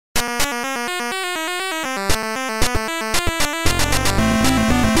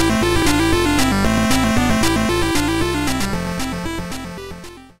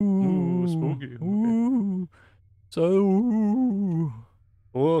So,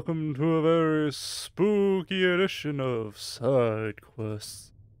 Welcome to a very spooky edition of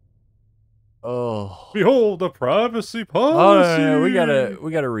Sidequests. oh, Behold the privacy policy! no, we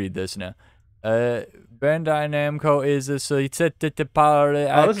gotta read this now. Bandai Namco is a solicited party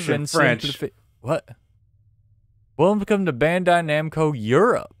Oh, this is in action French. What? Welcome to Bandai Namco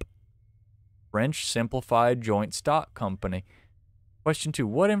Europe, French Simplified Joint Stock Company. Question 2: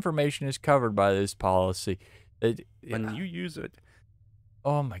 what information is covered by this policy? When you use it.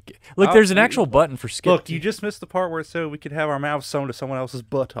 Oh my god! Look, there's an actual button for skip. Look, you just missed the part where it said we could have our mouths sewn to someone else's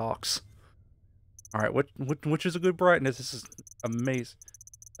buttocks. All right, which is a good brightness? This is amazing.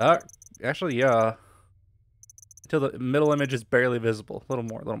 Actually, yeah. Until the middle image is barely visible. A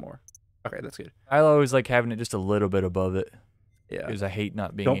little more. Okay, that's good. I always like having it just a little bit above it. Yeah. Because I hate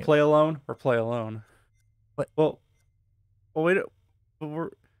not being. Don't play alone or play alone. What? Well, wait.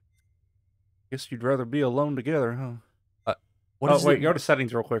 I guess you'd rather be alone together, huh? Wait, go to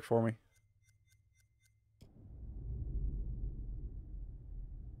settings real quick for me.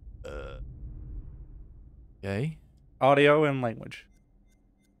 Okay. Audio and language.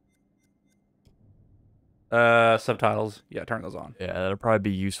 Subtitles. Yeah, turn those on. Yeah, that'll probably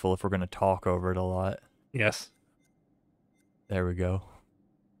be useful if we're gonna talk over it a lot. Yes. There we go.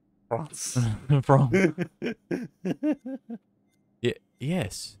 France. Yeah.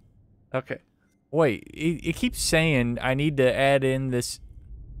 Yes. Okay. Wait. It keeps saying I need to add in this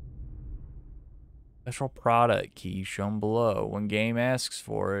special product key shown below. When game asks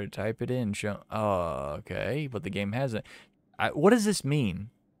for it, type it in. Oh, okay. But the game hasn't. What does this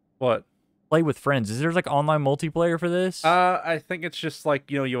mean? What? Play with friends. Is there like online multiplayer for this? I think it's just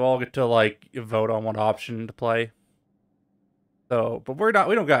like, you all get to like vote on what option to play. So, but we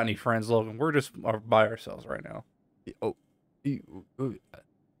don't got any friends, Logan. We're just by ourselves right now. Oh,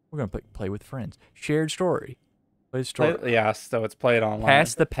 we're gonna play with friends. Shared story. Play story. Yeah, so it's played online.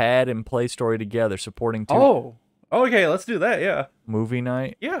 Pass the pad and play story together, supporting two. Oh, okay, let's do that. Yeah. Movie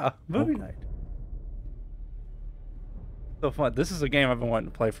night. Yeah, movie night. So fun. This is a game I've been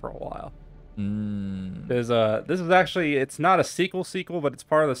wanting to play for a while. This is actually, it's not a sequel, but it's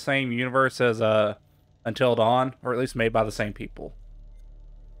part of the same universe as Until Dawn, or at least made by the same people.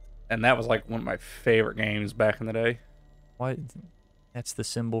 And that was like one of my favorite games back in the day. Why? That's the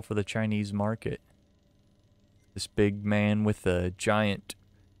symbol for the Chinese market. This big man with the giant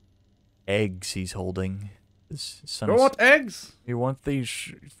eggs he's holding. His son. You want eggs? You want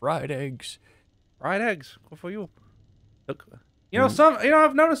these fried eggs? Fried eggs. Good for you. Look.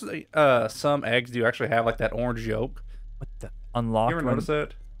 I've noticed some eggs do actually have like that orange yolk. What the unlocked? You ever notice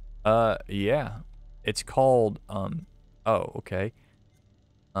that? Yeah. It's called oh, okay.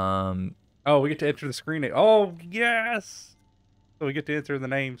 Oh, we get to enter the screen name. Oh, yes. So we get to enter the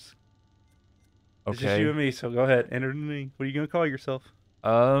names. Okay. It's just you and me, so go ahead, enter the name. What are you gonna call yourself?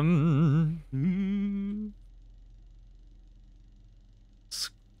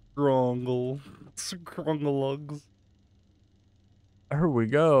 Scronglelugs. Here we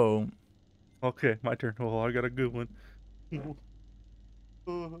go. Okay, my turn. Oh, I got a good one.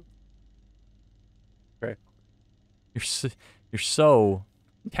 Okay. You're so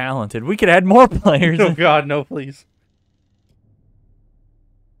talented. We could add more players. Oh God, no, please.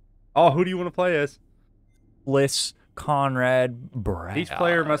 Oh, who do you want to play as? Bliss, Conrad, Brad. Each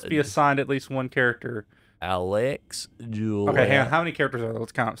player must be assigned at least one character. Alex, Julia. Okay, hang on. How many characters are there?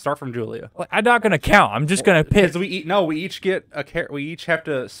 Let's count. Start from Julia. I'm not gonna count. I'm just gonna pick. Because we each get a we each have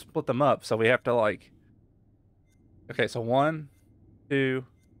to split them up. So we have to like. Okay, so 1, 2,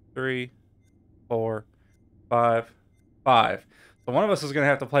 3, 4, 5. So one of us is gonna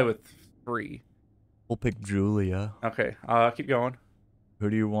have to play with 3. We'll pick Julia. Okay, keep going. Who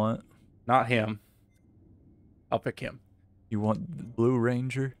do you want? Not him. I'll pick him. You want the Blue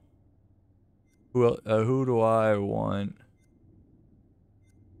Ranger? Who do I want?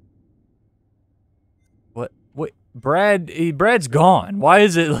 What? Wait, Brad's gone. Why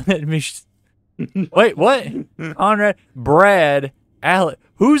is it letting me? Wait, what? Conrad, Brad, Alex.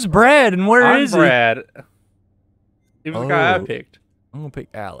 Who's Brad and where is Brad. He was the guy I picked. I'm gonna pick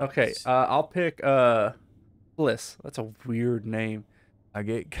Alex. Okay, I'll pick Bliss. That's a weird name. I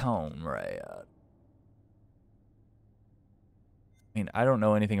get Conrad. I mean, I don't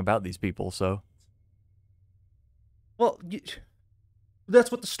know anything about these people, so. Well, that's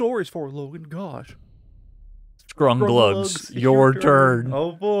what the story's for, Logan. Gosh. Scrunglugs, your turn.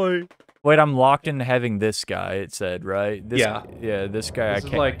 Oh boy. Wait, I'm locked into having this guy. It said, right? Yeah. Yeah, this guy. This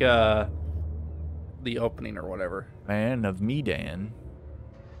is like the opening or whatever. Man of Medan.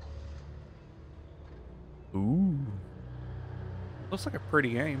 Ooh. Looks like a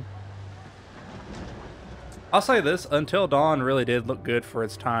pretty game. I'll say this: Until Dawn really did look good for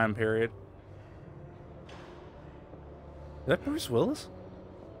its time period. Is that Bruce Willis?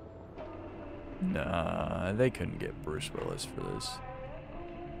 Nah, they couldn't get Bruce Willis for this.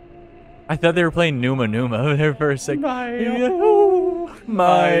 I thought they were playing Numa Numa there for a second.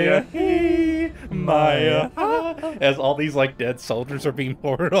 Maya, Maya, as all these like dead soldiers are being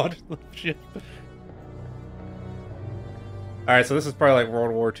poured onto the ship. All right, so this is probably like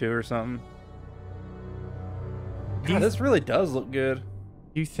World War II or something. God, this really does look good.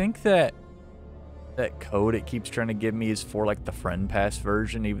 Do you think that code it keeps trying to give me is for like the friend pass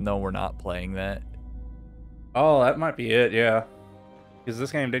version, even though we're not playing that? Oh, that might be it. Yeah, because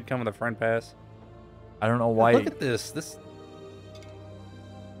this game did come with a friend pass. I don't know why. Look at this.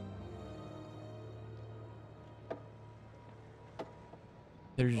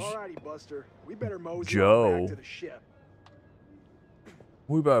 There's Alrighty, Buster. We better mosey Joe. back to the ship.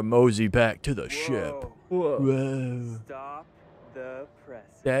 We better mosey back to the ship. Whoa. Whoa. Stop the press.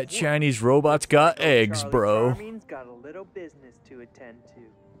 That Chinese robot's got eggs, bro. Charming's got a little business to attend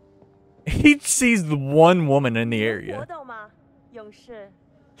to. He sees the one woman in the area.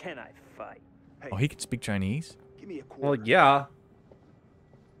 Can I fight? Oh, he can speak Chinese? Give me a quarter. Well, yeah.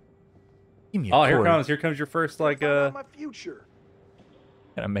 Give me a Oh, here quarter. comes your first like Find out my future.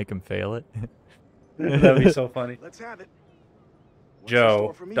 Can I make him fail it? That'd be so funny. Let's have it. What's in Joe,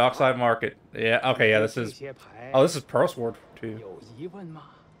 store for me? Dockside Market. Yeah, okay, yeah, this is. Oh, this is Pearl Sword too.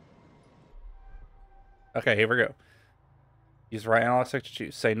 Okay, here we go. Use the right analog stick to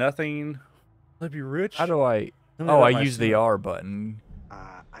choose. Say nothing. Let be rich. How do I... Let me Oh, let I my use the son- R button.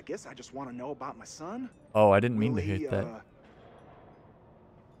 I guess I just want to know about my son. Oh, I didn't mean Will to hit that.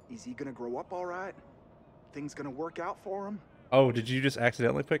 Is he gonna grow up all right? Things gonna work out for him? Oh, did you just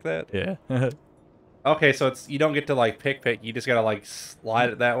accidentally pick that? Yeah. Okay, so it's you don't get to like pick. You just gotta like slide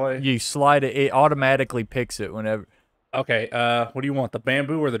it that way. You slide it, it automatically picks it whenever... Okay, what do you want? The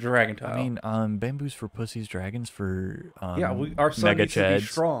bamboo or the dragon tile? I mean, bamboos for pussies, dragons for yeah, our son mega needs to be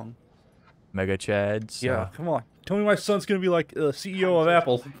chads. strong. Mega chads. Yeah, come on. Tell me my son's gonna be like CEO of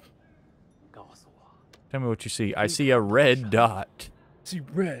Apple. Tell me what you see. I see a red dot. See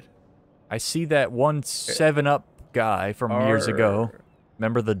red. I see that one 7-Up guy from years ago.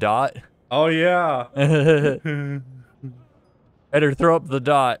 Remember the dot? Oh yeah. Better throw up the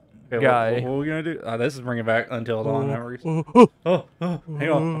dot, Okay, guy. what are we gonna do? This is bringing back Until Dawn memories. Oh, Oh, hang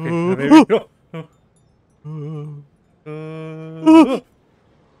on. Okay, maybe go.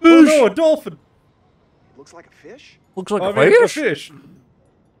 Oh no, a dolphin! It looks like a fish. looks like Oh, a man, it's fish. a fish.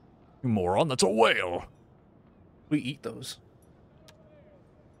 You moron, that's a whale. We eat those.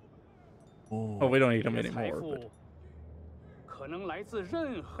 Oh. Oh, we don't eat them anymore. But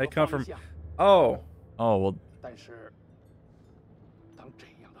they come from. Oh. Oh, well, 但是，当这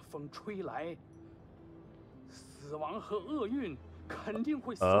样的风吹来，死亡和厄运肯定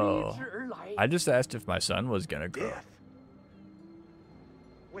会随之而来。 I just asked if my son was gonna grow. Death.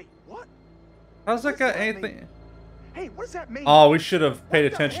 Wait, what? How's that What got does that anything? mean? Hey, what does that mean? Oh, we should have paid What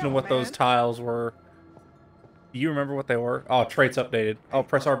the attention to hell, what those man? tiles were. Do you remember what they were? Oh, traits updated. Oh,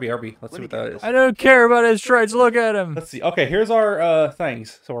 press RB. Let's see what that is. I don't care about his traits. Look at him. Let's see. Okay, here's our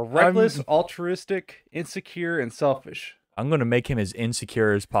things. So we're reckless, altruistic, insecure, and selfish. I'm gonna make him as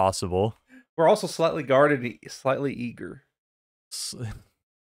insecure as possible. We're also slightly guarded and slightly eager.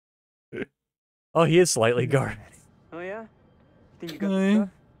 Oh, he is slightly guarded. Oh yeah? Think you got the stuff?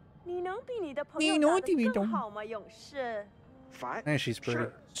 你能比你的朋你友打得能比你懂更好吗，勇士？ Fight? And she's pretty.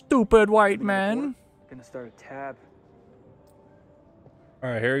 Sure. Stupid white man. Gonna start a tab. All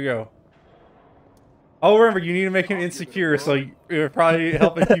right, here we go. Oh, remember, you need to make him insecure, so it would probably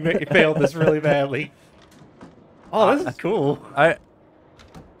help if you failed this really badly. Oh, this is cool. I'd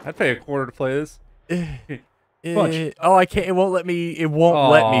pay a quarter to play this. Punch. Oh, I can't. It won't let me. It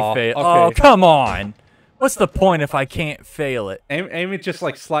won't let me Aw, fail. okay. Oh, come on. What's the point if I can't fail it? Aim it just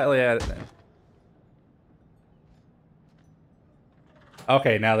like slightly at it then.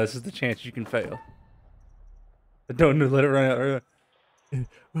 Okay, now this is the chance you can fail. But don't let it run out.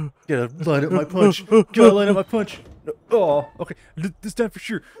 Gotta line up my punch. Gotta line up my punch. Oh, okay. This time for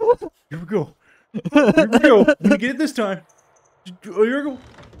sure. Here we go. Here we go. I'm gonna get it this time. Here we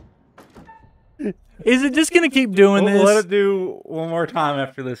go. Is it just gonna keep doing We'll let this? it do one more time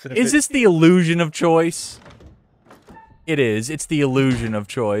after this. and if Is it- this the illusion of choice? It is. It's the illusion of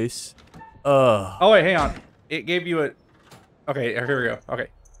choice. Ugh. Oh wait, hang on. It gave you a. Okay, here we go. Okay.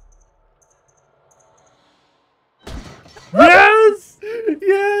 Yes!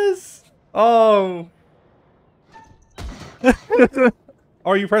 Yes! Oh.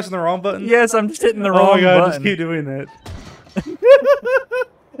 Are you pressing the wrong button? Yes, I'm just hitting the Oh wrong my god, button. just keep doing that.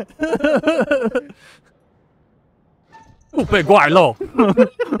 Oh, big white low.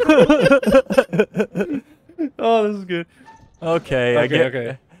 Oh, this is good. Okay, I get.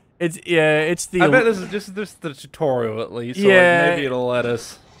 Okay. It's the. I bet this is just the tutorial at least. So Yeah. like maybe it'll let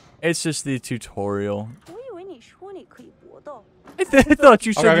us. It's just the tutorial. 我以为你说你可以搏斗。 I thought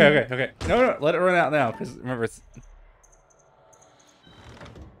you said. Okay. No, let it run out now because remember it's.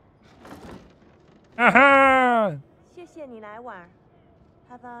 Aha! 谢谢你来玩。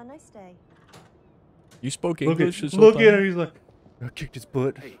Have a nice day. You spoke Look English this whole look time? at him. He's like, I kicked his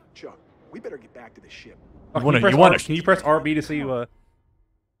butt. Hey, Chuck, we better get back to the ship. Oh, wanna- can you wanna- Can you press RB to see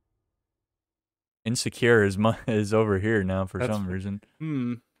Insecure is over here now for That's- some reason.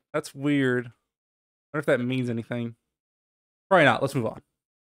 That's weird. I wonder if that means anything. Probably not. Let's move on.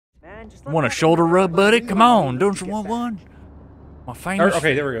 Man, just Want a shoulder rub, buddy? Come on, don't you want one? My famous.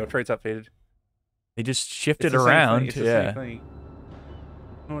 Okay, there we go. Traits updated. They just It's shifted the same thing, around. it's the Yeah. same thing.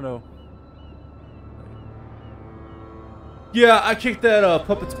 Oh no. Yeah, I kicked that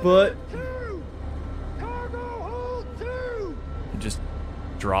puppet's butt. It just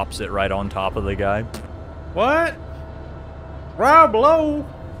drops it right on top of the guy. What? Rob low.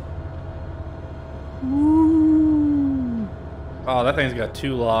 Oh, that thing's got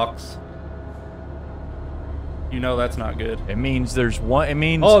 2 locks. You know that's not good. It means there's one. It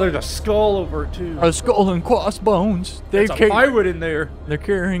means Oh, there's a skull over it too. a skull and crossbones. There's a pirate in there. They're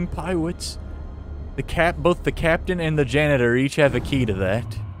carrying pirates. Both the captain and the janitor each have a key to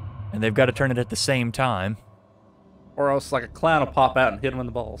that, and they've got to turn it at the same time. Or else like a clown will pop out and hit him in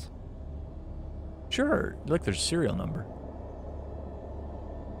the balls. Sure. Look, there's a serial number.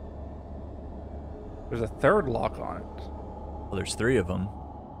 There's a 3rd lock on it. Well, there's 3 of them,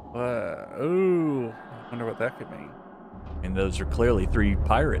 Ooh. I wonder what that could mean. and those are clearly 3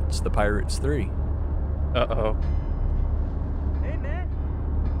 pirates. The Pirates 3. Uh-oh. Hey, man.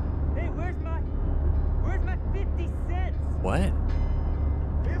 Hey, where's my 50 cents? What?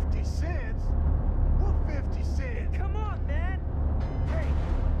 50 cents? What 50 cents? Come on, man. Hey,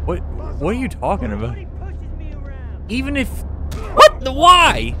 What are you talking about? nobody pushes me around. Even if. What?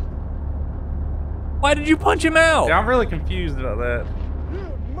 Why? Why did you punch him out? Yeah, I'm really confused about that.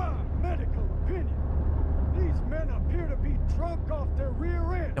 In my medical opinion, these men appear to be drunk off their rear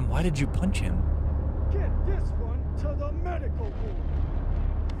end. And why did you punch him? Get this one to the medical ward.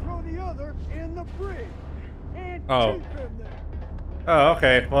 Throw the other in the brig. And Oh. keep him there. Oh,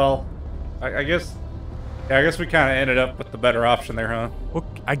 okay. Well, I guess. Yeah, I guess we kind of ended up with the better option there, huh? Well,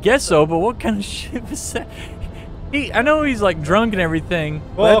 I guess so, but what kind of shit was that? I know he's like drunk and everything,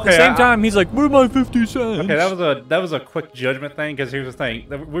 but Well, at the okay, same time, he's like, "Where are my 50 cents?" Okay, that was a quick judgment thing because here's the thing: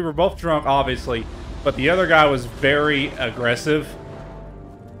 we were both drunk, obviously, but the other guy was very aggressive.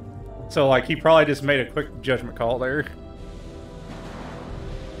 So like he probably just made a quick judgment call there.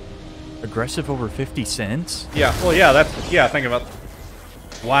 Aggressive over 50 cents? Yeah. Well, yeah. Think about.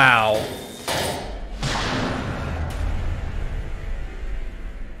 Wow.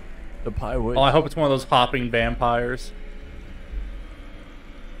 The pirate. Well, I hope it's one of those hopping vampires.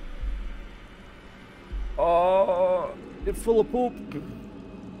 Oh, it's full of poop.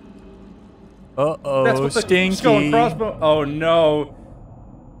 Uh-oh, stinky. Skull and crossbow. Oh no.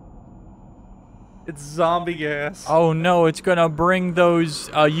 It's zombie gas. Oh no, it's gonna bring those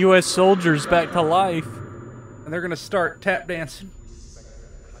U.S. soldiers back to life. And they're gonna start tap dancing.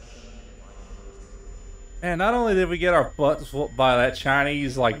 And not only did we get our butts whooped by that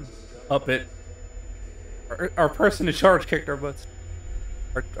Chinese, like, puppet, our person in charge kicked our butts.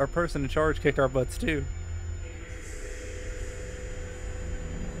 Our person in charge kicked our butts too.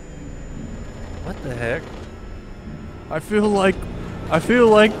 What the heck? I feel like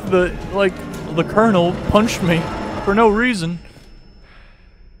the colonel punched me for no reason.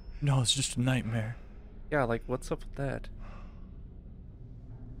 No, it's just a nightmare. Yeah, like, what's up with that?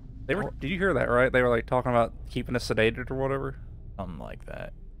 They were. Did you hear that? Right? They were like talking about keeping us sedated or whatever. Something like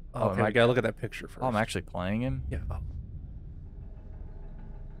that. Oh, okay, I gotta look at that picture first. Oh, I'm actually playing him. Yeah.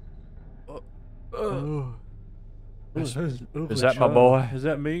 Oh. Is that my boy? Is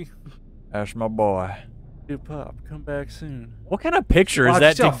that me? That's my boy. Dude, Pop, come back soon. What kind of picture is Watch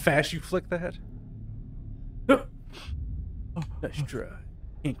that? how fast you flick that. Nice try.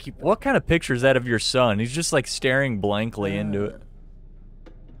 Can't keep. What kind of picture is that of your son? He's just like staring blankly into it.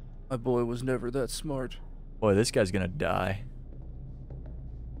 My boy was never that smart. Boy, this guy's gonna die.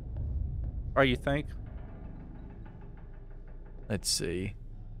 Oh, you think? Let's see.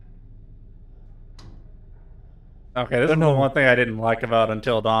 Okay, this is the one thing I didn't like about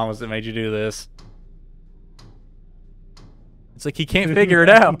Until Dawn was it made you do this. It's like he can't figure it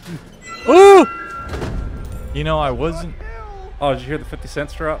out. Ooh! You know, I wasn't. Oh, did you hear the 50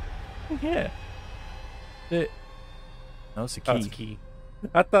 cents drop? Yeah. No, it's a Oh, key. it's a key.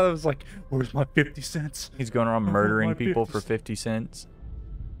 I thought it was like, where's my 50 cents? He's going around Oh, murdering my people 50 for 50 cents.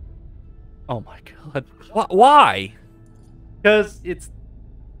 Oh my god. Why? Because it's...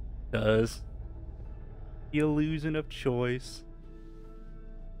 Does. The illusion of choice.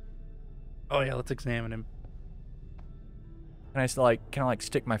 Oh yeah, let's examine him. Can I like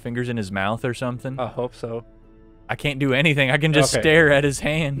stick my fingers in his mouth or something? I hope so. I can't do anything. I can just Okay. stare at his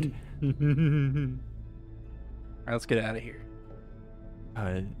hand. Alright, let's get out of here.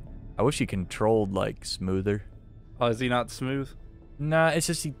 I wish he controlled like smoother. Oh, is he not smooth? Nah, it's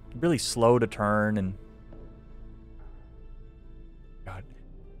just he really slow to turn and. God,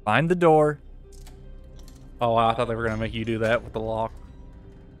 find the door. Oh, I thought they were gonna make you do that with the lock.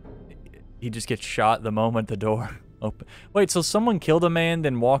 He just gets shot the moment the door open. Wait, so someone killed a man,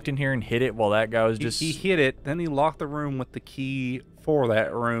 then walked in here and hit it while that guy was just. He hit it, then he locked the room with the key for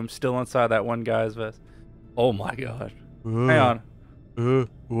that room, still inside that one guy's vest. Oh my god! Hang on.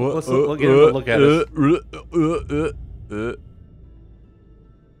 Let's get him to look at us.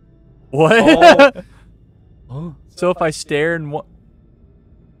 What? Oh. So if I stare and what?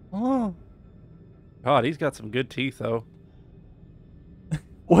 Oh. God, he's got some good teeth though.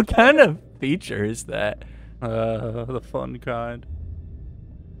 What kind of feature is that? The fun kind.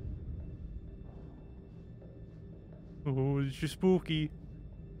 Oh, it's just spooky.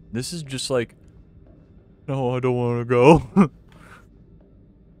 This is just like, no, I don't want to go.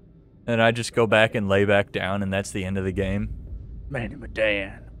 And I just go back and lay back down, and that's the end of the game. Man,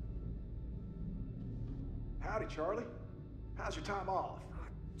 Medan. Howdy, Charlie. How's your time off?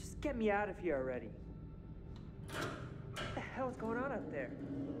 Just get me out of here already. What the hell's going on out there?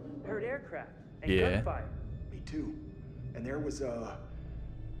 Heard aircraft and Yeah. gunfire. Me too. And there was a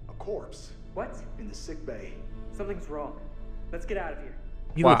corpse What? in the sick bay. Something's wrong. Let's get out of here.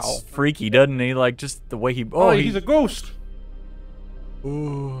 He Wow. looks freaky, doesn't he? Like, just the way he... Oh, he's a ghost.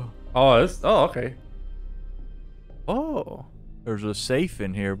 Ooh. Oh, okay. Oh. There's a safe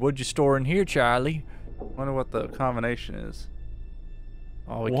in here. What'd you store in here, Charlie? Wonder what the combination is.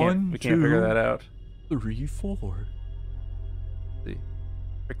 Oh, we One, can't figure two. that out. 3, 4. See.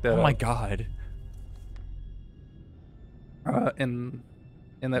 Pick that Oh up. my god. In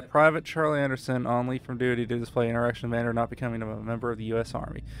that Private Charlie Anderson, on leave from duty to display interaction manner not becoming a member of the U.S.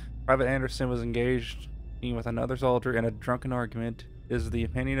 Army. Private Anderson was engaged with another soldier in a drunken argument. It is the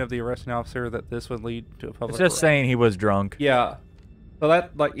opinion of the arresting officer that this would lead to a public It's just arrest. saying he was drunk. Yeah. So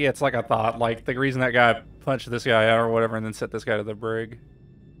that, like, yeah, it's like I thought. Like, the reason that guy punched this guy out or whatever and then sent this guy to the brig.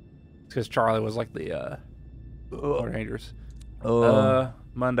 It's because Charlie was, like, the, more dangerous.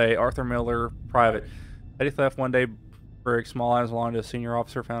 Monday, Arthur Miller, private. Petty theft, one day, brig, small items belonging to a senior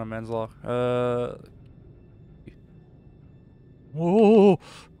officer, found in men's lock. Whoa,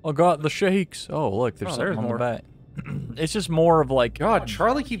 I got the shakes. Oh, look, there's Oh, something there's on more. the back. It's just more of like God,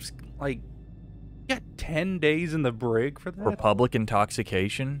 Charlie keeps, like, got 10 days in the brig for that? for public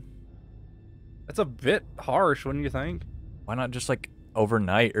intoxication. That's a bit harsh, wouldn't you think? Why not just like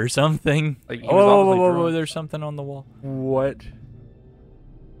overnight or something? Like, he was Oh, obviously whoa, drunk. there's something on the wall. What?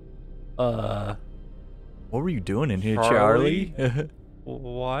 What were you doing in here, Charlie?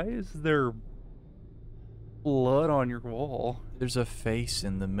 Why is there blood on your wall? There's a face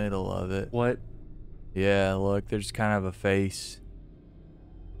in the middle of it. What? Yeah, look, there's kind of a face.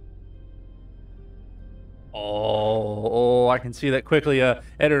 Oh, I can see that quickly.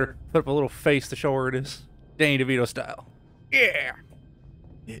 Editor, put up a little face to show where it is. Danny DeVito style. Yeah.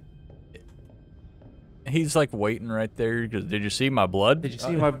 He's like waiting right there. Did you see my blood? Did you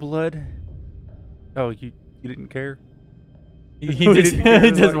see my blood? Oh, you didn't care? He just,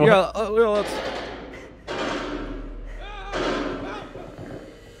 he just wa- yeah, well, let's...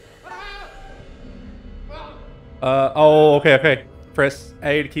 Oh, okay. Press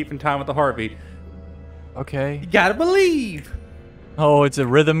A to keep in time with the heartbeat. Okay. You gotta believe. Oh, it's a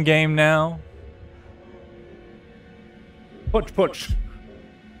rhythm game now. Punch, punch.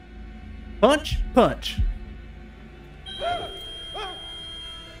 Punch, punch.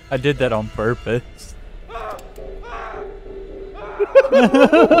 I did that on purpose.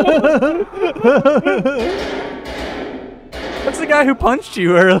 That's the guy who punched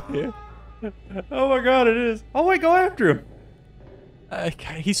you earlier. Oh my god, it is. Oh wait, go after him.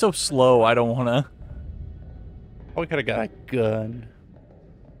 He's so slow, I don't want to. Oh, we could have got a gun.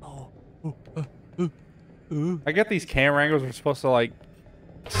 I get these camera angles are supposed to like...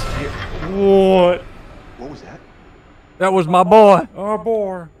 What? What was that? That was my boy. Oh,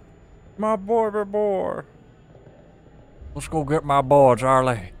 boy. My boy. Let's go get my boy,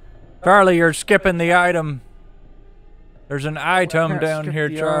 Charlie. Charlie, you're skipping the item. There's an item down here,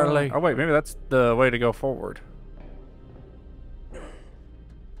 Charlie. Oh, wait, maybe that's the way to go forward.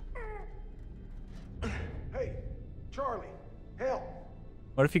 Charlie, help.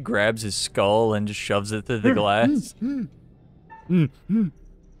 What if he grabs his skull and just shoves it through the glass?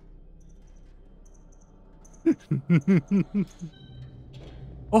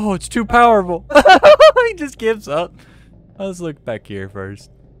 Oh, it's too powerful. He just gives up. Let's look back here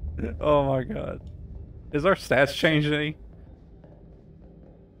first. Oh my god. Is our stats changed any?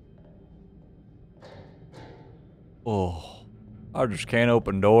 Oh, I just can't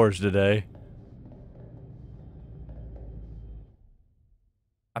open doors today.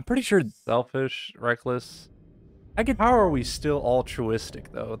 I'm pretty sure Selfish, reckless. I could. How are we still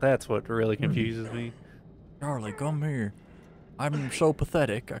altruistic though? That's what really confuses me. Charlie, come here. I'm so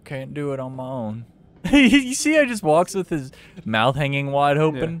pathetic. I can't do it on my own. You see how he just walks with his mouth hanging wide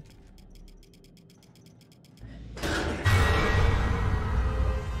open?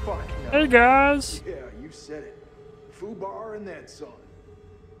 Fuck no. Hey, guys. Yeah, you said it. Fubar and then some.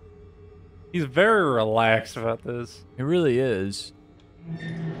 He's very relaxed about this. He really is.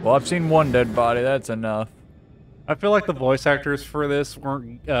 Well, I've seen one dead body. That's enough. I feel like the voice actors for this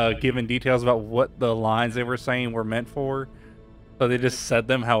weren't given details about what the lines they were saying were meant for. So they just said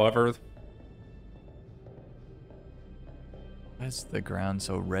them however. Why is the ground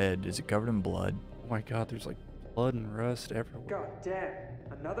so red? Is it covered in blood? Oh my god, there's like blood and rust everywhere. God damn.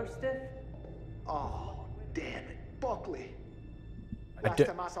 Another stiff? Oh, damn it. Buckley. I Last d-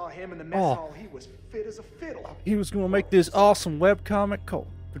 time I saw him in the mess Oh. hall, he was fit as a fiddle. He was gonna make this awesome webcomic called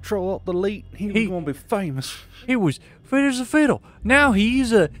Patrol Up the Elite. He was gonna be famous. He was fit as a fiddle. Now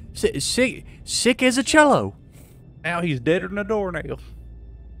he's sick as a cello. Now he's deader than a doornail.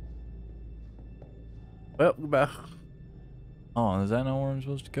 Well, goodbye. Oh, is that not where I'm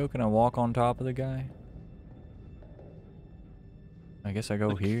supposed to go? Can I walk on top of the guy? I guess I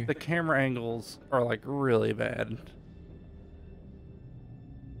go here. The camera angles are like really bad.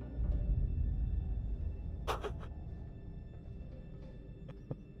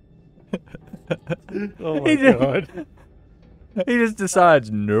 Oh my god. He just decides,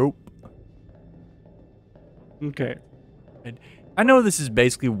 nope. Okay. I know this is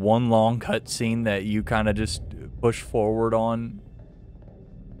basically one long cutscene that you kind of just push forward on.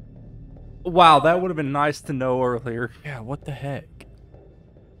 Wow, that would have been nice to know earlier. Yeah, what the heck?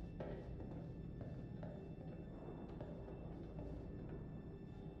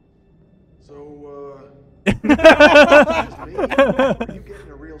 So, just me? Or are you getting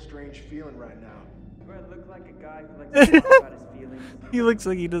a real strange feeling right now? Do I look like a guy who likes to talk about his feelings? He looks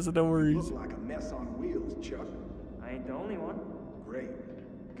like he doesn't know where You he's. look like a mess on wheels, Chuck. I ain't the only one. Great.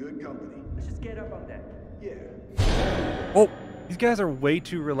 Good company. Let's just get up on that. Yeah. Oh, These guys are way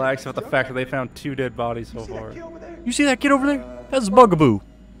too relaxed about the fact that they found 2 dead bodies so See far. that kid over there? you see that kid over there? That's a bugaboo.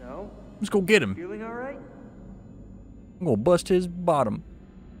 No? Let's go get him. Feeling alright? I'm gonna bust his bottom.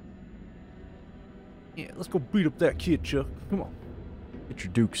 Yeah, let's go beat up that kid, Chuck. Come on. Get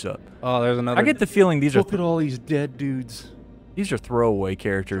your dukes up. Oh, there's another. I get the feeling these are Look at all these dead dudes. these are throwaway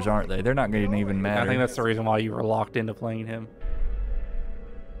characters, aren't they? They're not going to even matter. I think that's the reason why you were locked into playing him.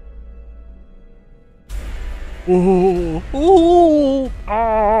 Oh, oh,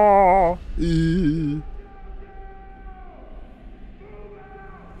 oh.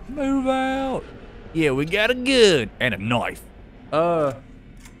 Move out. Yeah, we got a gun and a knife.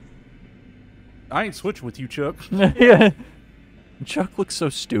 I ain't switching with you, Chuck. Yeah. Chuck looks so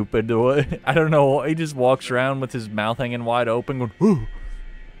stupid. I don't know. He just walks around with his mouth hanging wide open going, whoo.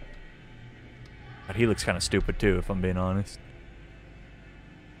 But he looks kind of stupid too, if I'm being honest.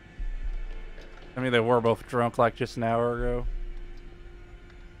 I mean, they were both drunk like just an hour ago.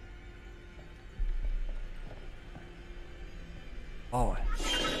 Oh.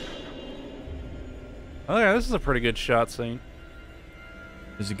 Oh yeah, this is a pretty good shot scene.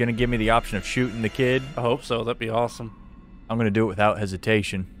 Is it going to give me the option of shooting the kid? I hope so. That'd be awesome. I'm going to do it without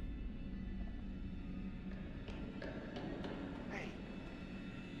hesitation. Hey,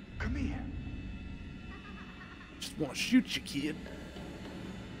 come here. Just want to shoot you, kid.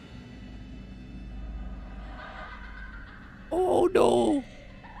 Oh, no.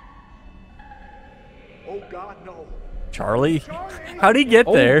 Oh, God, no. Charlie? How'd he get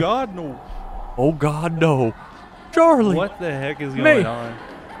there? Oh God, no! Oh, God, no. Charlie! What the heck is going Mate. on?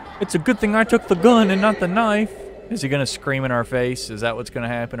 It's a good thing I took the gun and not the knife. Is he going to scream in our face? Is that what's going to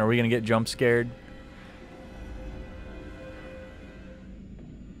happen? Are we going to get jump scared?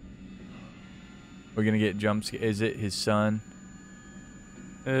 We're going to get jump scared. Is it his son?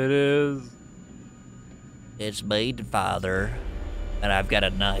 It is. It's me, the father, and I've got a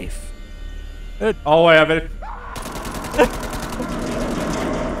knife. Oh wait, I bet.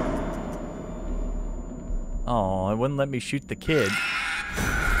 Oh, it wouldn't let me shoot the kid.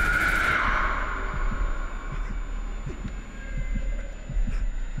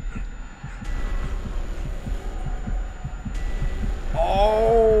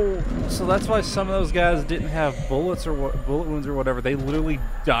 So that's why some of those guys didn't have bullets or bullet wounds or whatever. They literally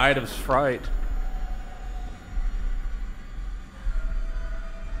died of fright.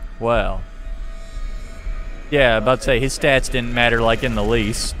 Well. Yeah, about to say his stats didn't matter like in the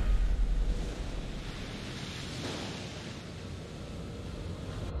least.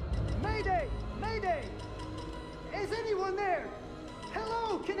 Mayday! Mayday! Is anyone there?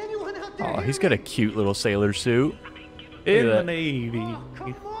 Hello? Can anyone out there? Oh, hear he's got a me? cute little sailor suit. In at the that. Navy, Oh,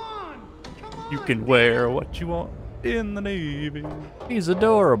 come on! Come on! you can wear what you want in the Navy. He's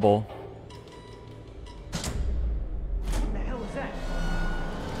adorable. What the hell is that?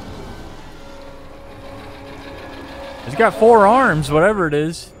 He's got 4 arms, whatever it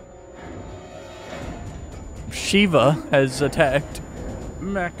is. Shiva has attacked.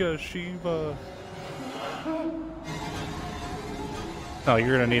 Mecha Shiva. Oh,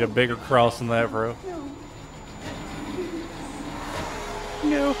 you're gonna need a bigger cross than that, bro.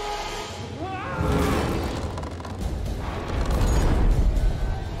 No.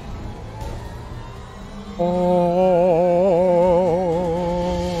 Oh.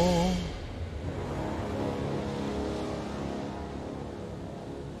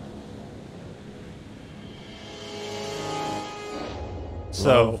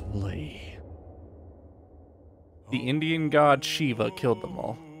 So, Lovely. the Indian god Shiva killed them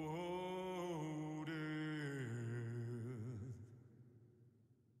all.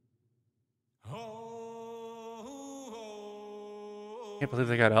 Can't believe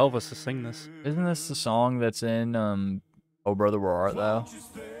they got Elvis to sing this. Isn't this the song that's in Oh Brother Where Art Thou?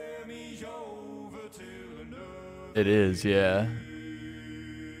 It is, yeah.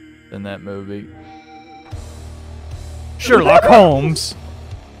 In that movie. Sherlock Holmes.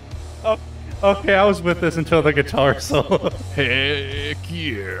 Oh, okay, I was with this until the guitar solo. Heck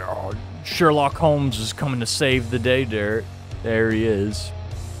yeah. Sherlock Holmes is coming to save the day, Derek. There he is.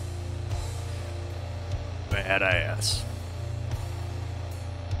 Badass.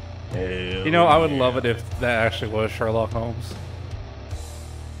 Hell You know, I would yeah. love it if that actually was Sherlock Holmes.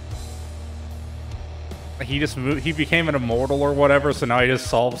 He just moved, he became an immortal or whatever, so now he just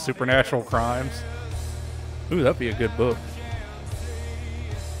solves supernatural crimes. Ooh, that'd be a good book.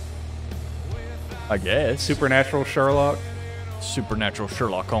 I guess. Supernatural Sherlock. Supernatural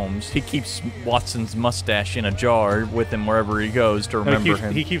Sherlock Holmes. He keeps Watson's mustache in a jar with him wherever he goes to remember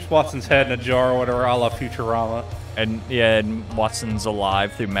him. He keeps Watson's head in a jar or whatever, a la Futurama. And yeah, and Watson's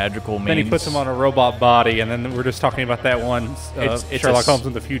alive through magical means. Then he puts him on a robot body, and then we're just talking about that one It's Sherlock a Holmes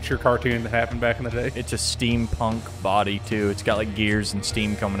in the Future cartoon that happened back in the day. It's a steampunk body too. It's got like gears and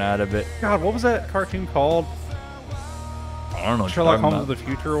steam coming out of it. God, what was that cartoon called? I don't know what Sherlock you're Holmes talking of the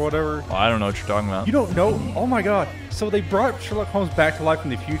Future or whatever? about. I don't know what you're talking about. You don't know? Oh my god. So they brought Sherlock Holmes back to life in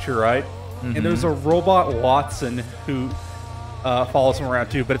the future, right? And there's a robot Watson who follows him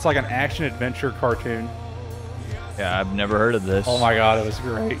around too, but it's like an action-adventure cartoon. Yeah, I've never heard of this. Oh my god, it was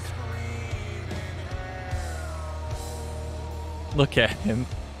great. Look at him.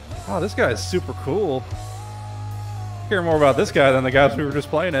 Oh, this guy is super cool. I care more about this guy than the guys we were just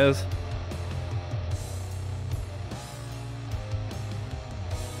playing as.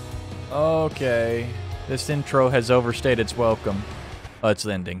 Okay. This intro has overstayed its welcome. Oh, it's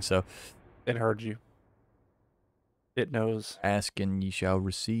the ending, so. It heard you. It knows. Ask and ye shall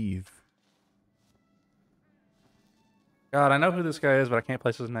receive. God, I know who this guy is, but I can't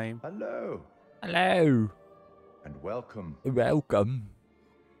place his name. Hello, Hello. and welcome Welcome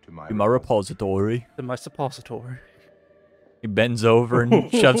to my to my repository. In my suppository. He bends over and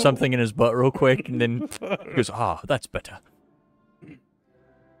shoves something in his butt real quick and then he goes, ah, that's better.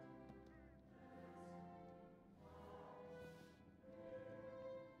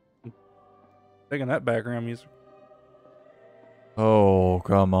 Taking that background music. Oh,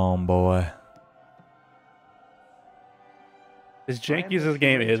 come on, boy. As janky as this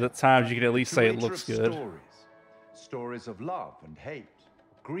game is, at times you can at least say it looks good. Stories of love and hate,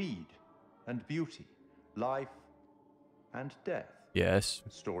 greed and beauty, life and death. Yes.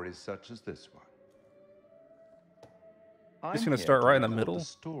 Stories such as this one. Just I'm gonna here start to right in the record middle. The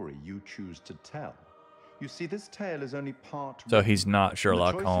story you choose to tell. You see, this tale is only part. So written, he's not and the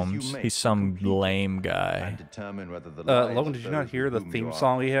Sherlock choices Holmes. you make He's some complete lame and guy. determine whether the lives Logan, of did you not those hear with the whom theme you are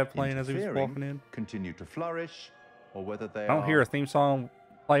song he had playing as he was interfering walking in? Continue to flourish, or whether they I don't are hear a theme song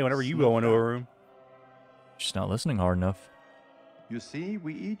play whenever you go into a room. Just not listening hard enough. You see,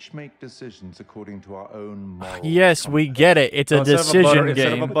 we each make decisions according to our own moral Yes, we compass. get it. It's a Instead of decision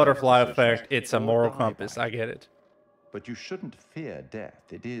instead of a game. butterfly effect, it's a moral compass. I get it. But you shouldn't fear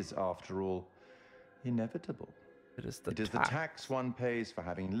death. It is, after all, inevitable. It is the It is the tax one pays for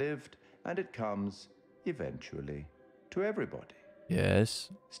having lived, and it comes, eventually, to everybody. Yes.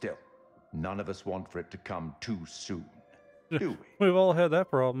 Still, None of us want for it to come too soon, do we? We've all had that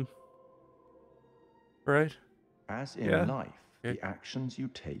problem. Right? As in Yeah. life, the actions you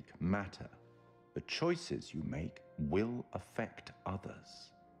take matter. The choices you make will affect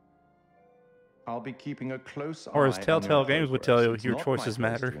others. I'll be keeping a close eye Or as on Telltale your Games would progress. tell you, It's your not choices my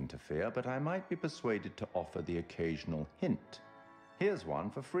place matter. to interfere, but I might be persuaded to offer the occasional hint. Here's one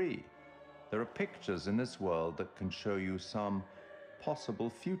for free. There are pictures in this world that can show you some possible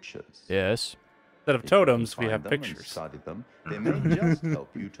futures. Yes. Instead of If you can totems, we find have them and pictures. study them, they may just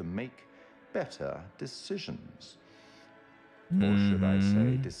help you to make better decisions. Or should I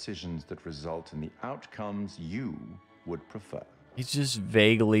say, decisions that result in the outcomes you would prefer. He's just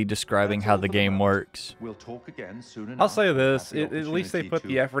vaguely describing That's how all the for game moment. works. We'll talk again soon enough. I'll say and this, have the at least they opportunity put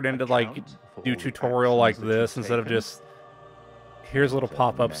the to effort into like account for do all the tutorial like actions that this you've instead of taken, just here's little what a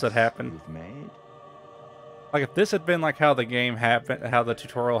pop-ups that mess happen. you've made. Like if this had been like how the game happened, how the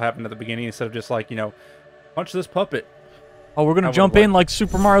tutorial happened at the beginning, instead of just like, you know, punch this puppet. Oh, we're gonna I jump would've in like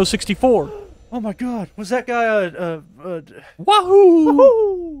Super Mario 64. Oh my God, was that guy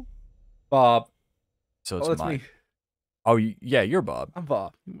Wahoo! Bob? So Oh, it's that's mine. me. Oh, yeah, you're Bob. I'm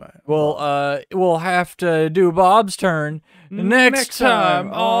Bob. Well, we'll have to do Bob's turn next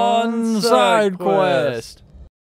time on Sidequest.